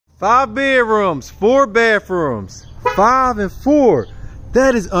5 bedrooms, 4 bathrooms, 5 and 4.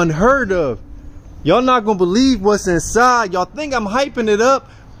 That is unheard of. Y'all not gonna believe what's inside. Y'all think I'm hyping it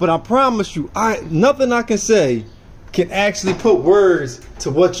up, but I promise you, nothing I can say can actually put words to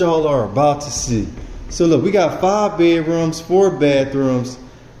what y'all are about to see. So look, we got 5 bedrooms, 4 bathrooms.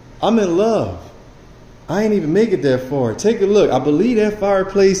 I'm in love. I ain't even make it that far. Take a look. I believe that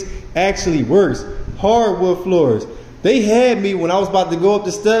fireplace actually works. Hardwood floors. They had me when I was about to go up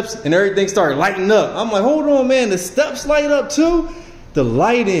the steps and everything started lighting up. I'm like, hold on, man, the steps light up too? The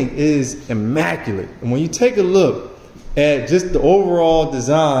lighting is immaculate. And when you take a look at just the overall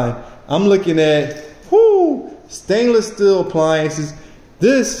design, I'm looking at, stainless steel appliances.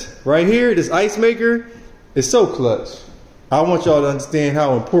 This right here, this ice maker, is so clutch. I want y'all to understand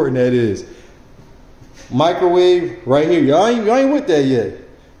how important that is. Microwave right here. Y'all ain't with that yet.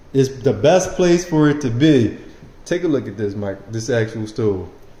 It's the best place for it to be. Take a look at this, this actual stove.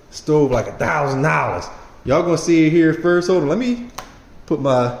 Stove like $1,000. Y'all gonna see it here first. Hold on, let me put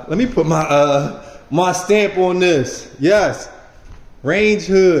my stamp on this. Yes, range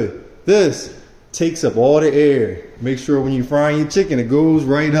hood. This takes up all the air. Make sure when you frying your chicken, it goes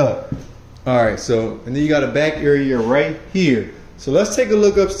right up. All right, so, and then you got a back area right here. So let's take a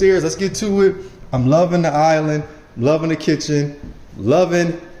look upstairs. Let's get to it. I'm loving the island, loving the kitchen,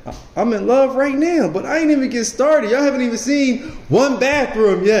 I'm in love right now, but I ain't even get started. Y'all haven't even seen 1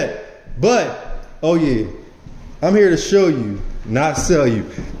 bathroom yet. But, oh yeah, I'm here to show you, not sell you.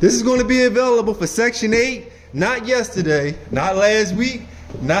 This is gonna be available for Section 8, not yesterday, not last week,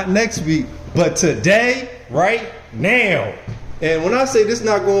 not next week, but today, right now. And when I say this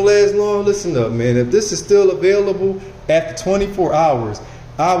not gonna last long, listen up, man. If this is still available after 24 hours,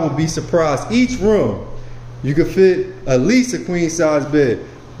 I will be surprised. Each room, you could fit at least a queen size bed.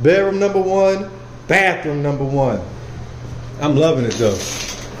 Bedroom number 1, bathroom number 1. I'm loving it though.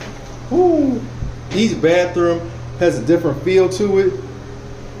 Woo. Each bathroom has a different feel to it,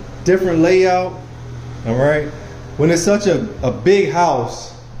 different layout. All right. When it's such a big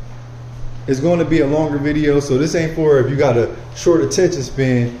house, it's going to be a longer video, so this ain't for if you got a short attention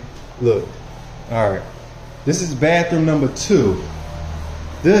span. Look. All right. This is bathroom number 2.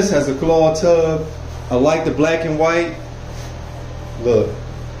 This has a claw tub. I like the black and white. Look,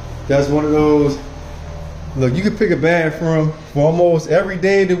 that's one of those. Look, you can pick a bathroom for almost every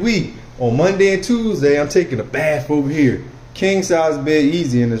day of the week. On Monday and Tuesday, I'm taking a bath over here. King size bed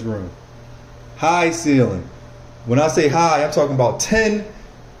easy in this room. High ceiling. When I say high, I'm talking about 10,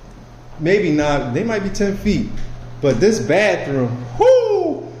 maybe not, they might be 10 feet. But this bathroom,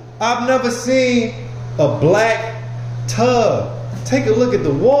 I've never seen a black tub. Take a look at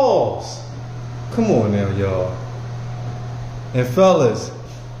the walls. Come on now, y'all. And fellas,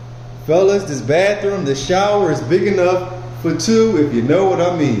 this bathroom, the shower is big enough for 2, if you know what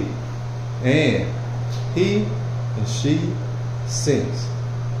I mean. And he and she sinks.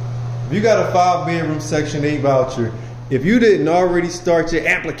 If you got a 5 bedroom Section 8 voucher, if you didn't already start your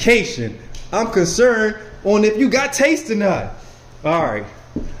application, I'm concerned on if you got taste or not. All right,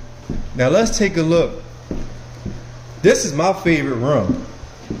 now let's take a look. This is my favorite room.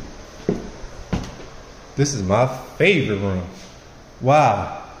 This is my favorite room.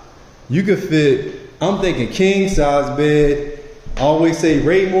 Wow. You could fit, I'm thinking king size bed. I always say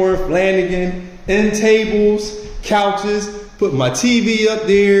Raymore, Flanagan, end tables, couches, put my TV up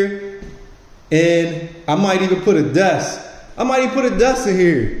there, and I might even put a desk. I might even put a desk in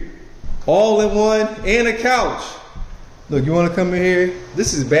here. All in one, and a couch. Look, you wanna come in here?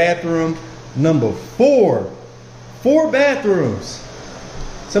 This is bathroom number 4. 4 bathrooms.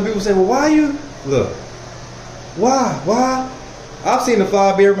 Some people say, well, why you? Look, why? I've seen a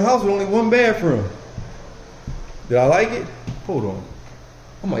 5 bedroom house with only 1 bathroom. Did I like it? Hold on.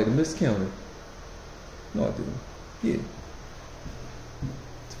 I might have miscounted. No, I didn't. Yeah.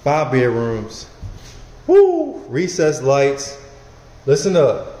 It's 5 bedrooms. Woo! Recessed lights. Listen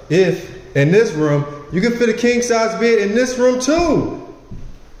up. If in this room, you can fit a king size bed in this room too.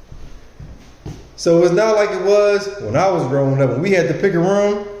 So it's not like it was when I was growing up. When we had to pick a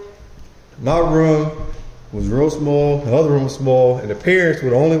room, my room was real small, the other room was small, and the parents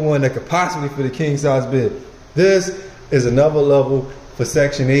were the only one that could possibly fit a king size bed. This is another level for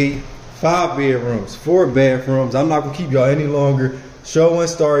Section 8. 5 bedrooms, 4 bathrooms. I'm not gonna keep y'all any longer. Showing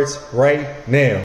starts right now.